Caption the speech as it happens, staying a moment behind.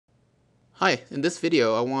Hi, in this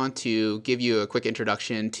video I want to give you a quick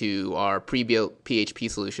introduction to our pre-built PHP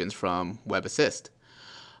solutions from WebAssist.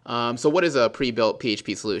 So what is a pre-built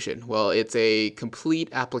PHP solution? Well, it's a complete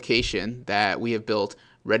application that we have built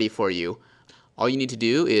ready for you. All you need to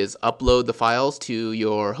do is upload the files to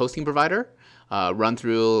your hosting provider, run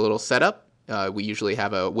through a little setup. We usually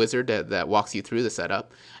have a wizard that walks you through the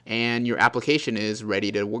setup, and your application is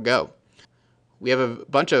ready to go. We have a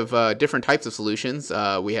bunch of different types of solutions.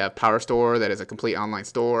 We have PowerStore, that is a complete online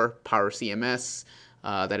store, Power CMS,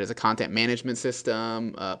 that is a content management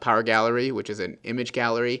system, Power Gallery, which is an image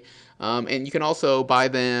gallery, and you can also buy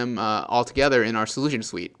them all together in our solution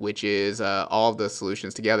suite, which is all of the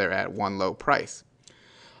solutions together at one low price.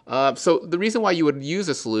 So the reason why you would use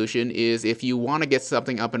a solution is if you want to get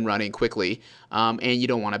something up and running quickly and you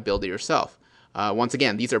don't want to build it yourself. Once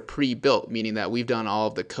again, these are pre-built, meaning that we've done all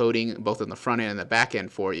of the coding both on the front end and the back end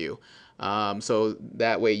for you. So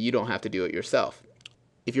that way you don't have to do it yourself.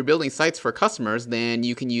 If you're building sites for customers, then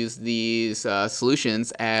you can use these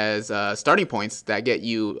solutions as starting points that get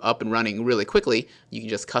you up and running really quickly. You can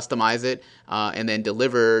just customize it and then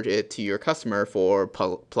deliver it to your customer for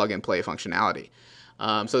plug and play functionality.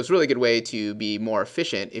 So it's a really good way to be more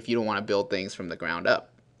efficient if you don't want to build things from the ground up.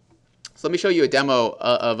 So let me show you a demo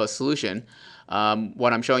of a solution.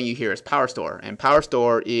 What I'm showing you here is PowerStore, and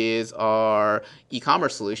PowerStore is our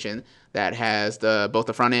e-commerce solution that has both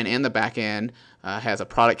the front end and the back end, has a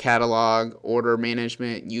product catalog, order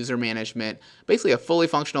management, user management, basically a fully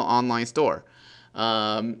functional online store.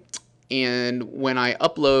 And when I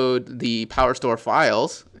upload the PowerStore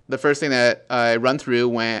files, the first thing that I run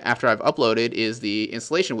through after I've uploaded is the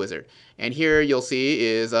installation wizard. And here you'll see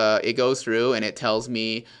is it goes through and it tells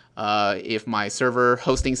me if my server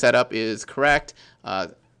hosting setup is correct,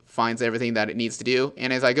 finds everything that it needs to do.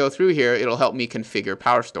 And as I go through here, it'll help me configure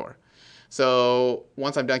PowerStore. So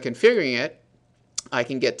once I'm done configuring it, I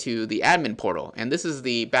can get to the admin portal. And this is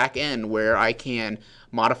the back end where I can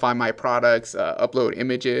modify my products, upload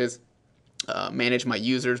images, manage my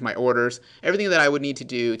users, my orders, everything that I would need to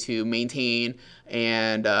do to maintain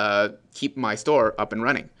and keep my store up and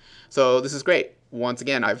running. So this is great. Once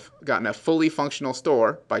again, I've gotten a fully functional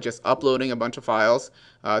store by just uploading a bunch of files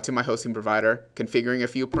to my hosting provider, configuring a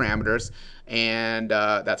few parameters, and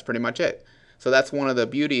that's pretty much it. So that's one of the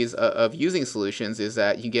beauties of using solutions, is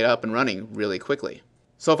that you can get up and running really quickly.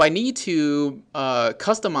 So if I need to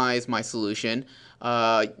customize my solution,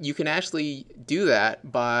 you can actually do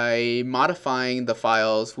that by modifying the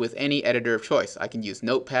files with any editor of choice. I can use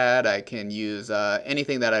Notepad, I can use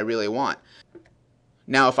anything that I really want.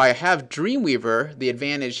 Now if I have Dreamweaver, the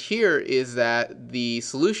advantage here is that the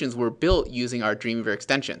solutions were built using our Dreamweaver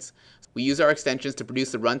extensions. We use our extensions to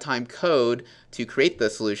produce the runtime code to create the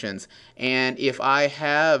solutions, and if I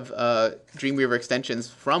have Dreamweaver extensions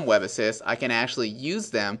from WebAssist, I can actually use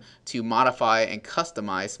them to modify and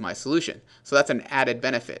customize my solution. So that's an added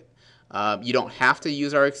benefit. You don't have to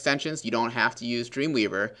use our extensions, you don't have to use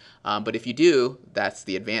Dreamweaver, but if you do, that's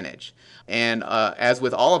the advantage. And as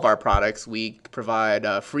with all of our products, we provide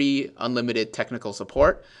free, unlimited technical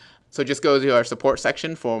support. So just go to our support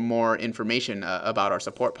section for more information about our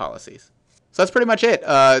support policies. So that's pretty much it.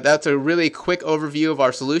 That's a really quick overview of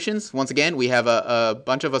our solutions. Once again, we have a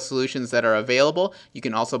bunch of solutions that are available. You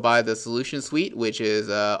can also buy the solution suite, which is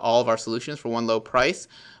all of our solutions for one low price.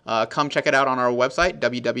 Come check it out on our website,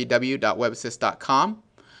 www.webassist.com.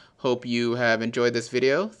 Hope you have enjoyed this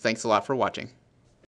video. Thanks a lot for watching.